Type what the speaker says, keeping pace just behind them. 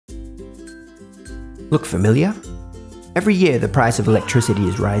Look familiar? Every year the price of electricity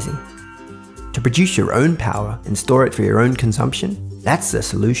is rising. To produce your own power and store it for your own consumption, that's the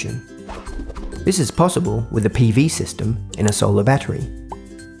solution. This is possible with a PV system in a solar battery.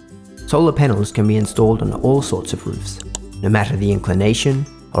 Solar panels can be installed on all sorts of roofs, no matter the inclination,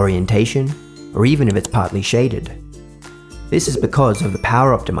 orientation, or even if it's partly shaded. This is because of the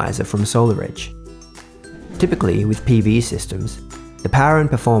power optimizer from SolarEdge. Typically, with PV systems, the power and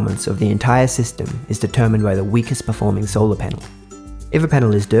performance of the entire system is determined by the weakest performing solar panel. If a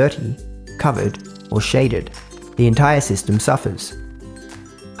panel is dirty, covered, or shaded, the entire system suffers.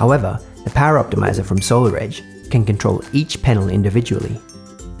 However, the power optimizer from SolarEdge can control each panel individually.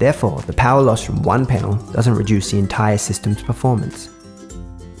 Therefore, the power loss from one panel doesn't reduce the entire system's performance.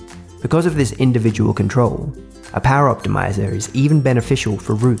 Because of this individual control, a power optimizer is even beneficial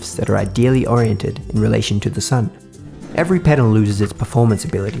for roofs that are ideally oriented in relation to the sun. Every panel loses its performance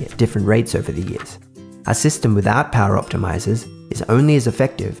ability at different rates over the years. A system without power optimizers is only as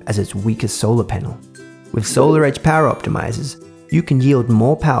effective as its weakest solar panel. With SolarEdge power optimizers, you can yield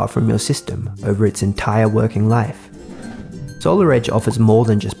more power from your system over its entire working life. SolarEdge offers more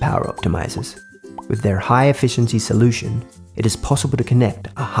than just power optimizers. With their high-efficiency solution, it is possible to connect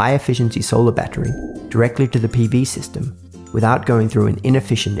a high-efficiency solar battery directly to the PV system without going through an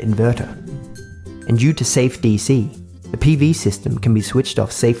inefficient inverter. And due to safe DC, the PV system can be switched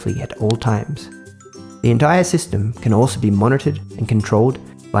off safely at all times. The entire system can also be monitored and controlled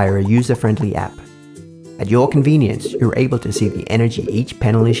via a user-friendly app. At your convenience, you're able to see the energy each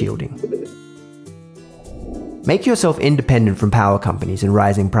panel is yielding. Make yourself independent from power companies and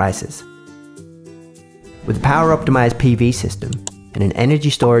rising prices. With a power-optimized PV system and an energy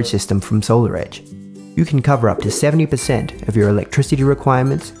storage system from SolarEdge, you can cover up to 70% of your electricity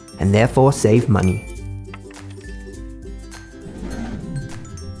requirements and therefore save money.